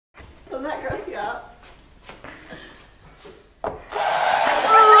Doesn't that gross you out?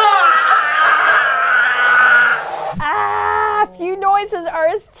 Few noises are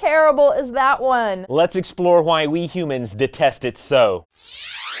as terrible as that one. Let's explore why we humans detest it so.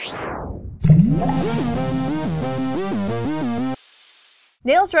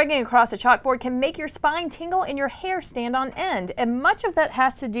 Nails dragging across a chalkboard can make your spine tingle and your hair stand on end, and much of that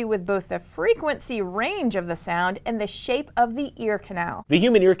has to do with both the frequency range of the sound and the shape of the ear canal. The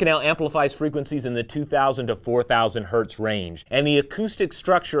human ear canal amplifies frequencies in the 2,000 to 4,000 hertz range, and the acoustic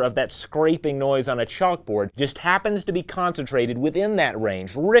structure of that scraping noise on a chalkboard just happens to be concentrated within that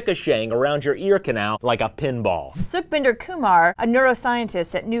range, ricocheting around your ear canal like a pinball. Sukhbinder Kumar, a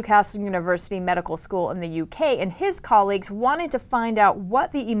neuroscientist at Newcastle University Medical School in the UK, and his colleagues wanted to find out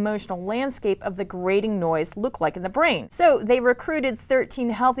what the emotional landscape of the grating noise looked like in the brain. So they recruited 13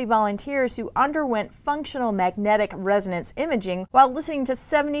 healthy volunteers who underwent functional magnetic resonance imaging while listening to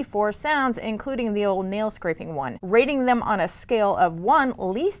 74 sounds, including the old nail scraping one, rating them on a scale of 1,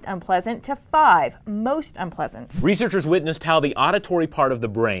 least unpleasant, to 5, most unpleasant. Researchers witnessed how the auditory part of the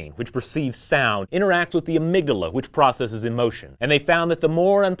brain, which perceives sound, interacts with the amygdala, which processes emotion. And they found that the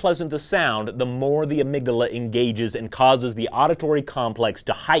more unpleasant the sound, the more the amygdala engages and causes the auditory complex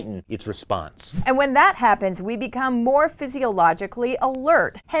to heighten its response. And when that happens, we become more physiologically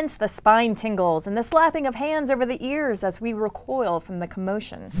alert, hence the spine tingles and the slapping of hands over the ears as we recoil from the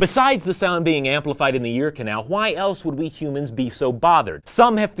commotion. Besides the sound being amplified in the ear canal, why else would we humans be so bothered?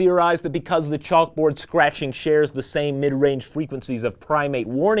 Some have theorized that because the chalkboard scratching shares the same mid-range frequencies of primate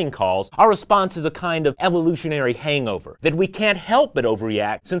warning calls, our response is a kind of evolutionary hangover, that we can't help but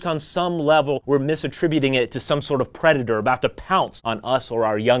overreact since on some level we're misattributing it to some sort of predator about to pounce on us or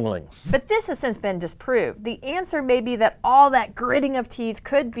our younglings. But this has since been disproved. The answer may be that all that gritting of teeth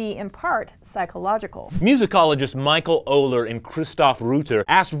could be, in part, psychological. Musicologists Michael Oehler and Christoph Reuter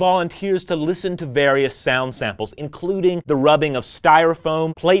asked volunteers to listen to various sound samples, including the rubbing of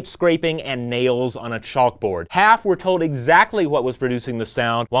styrofoam, plate scraping, and nails on a chalkboard. Half were told exactly what was producing the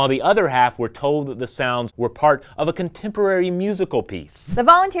sound, while the other half were told that the sounds were part of a contemporary musical piece. The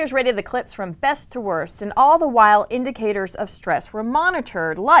volunteers rated the clips from best to worst, and all the while indicators of stress were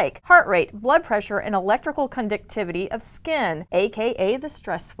monitored, like heart rate, blood pressure, and electrical conductivity of skin, aka the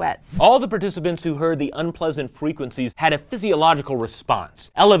stress sweats. All the participants who heard the unpleasant frequencies had a physiological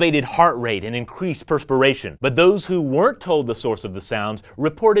response, elevated heart rate and increased perspiration, but those who weren't told the source of the sounds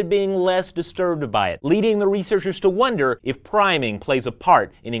reported being less disturbed by it, leading the researchers to wonder if priming plays a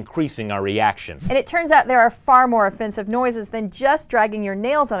part in increasing our reaction. And it turns out there are far more offensive noises than just dragging your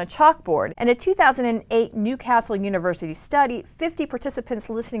nails on a chalkboard. In a 2008 Newcastle University study, 50 participants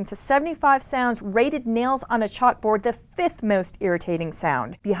listening to 75 sounds rated nails on a chalkboard the 5th most irritating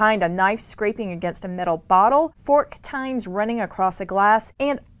sound, behind a knife scraping against a metal bottle, fork tines running across a glass,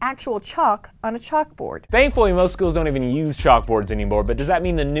 and actual chalk on a chalkboard. Thankfully, most schools don't even use chalkboards anymore, but does that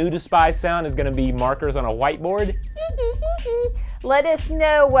mean the new despised sound is going to be markers on a whiteboard? Let us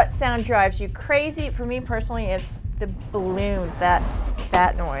know what sound drives you crazy. For me personally, it's the balloons, that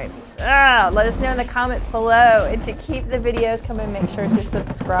noise. Let us know in the comments below. And to keep the videos coming, make sure to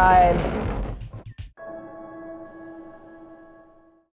subscribe.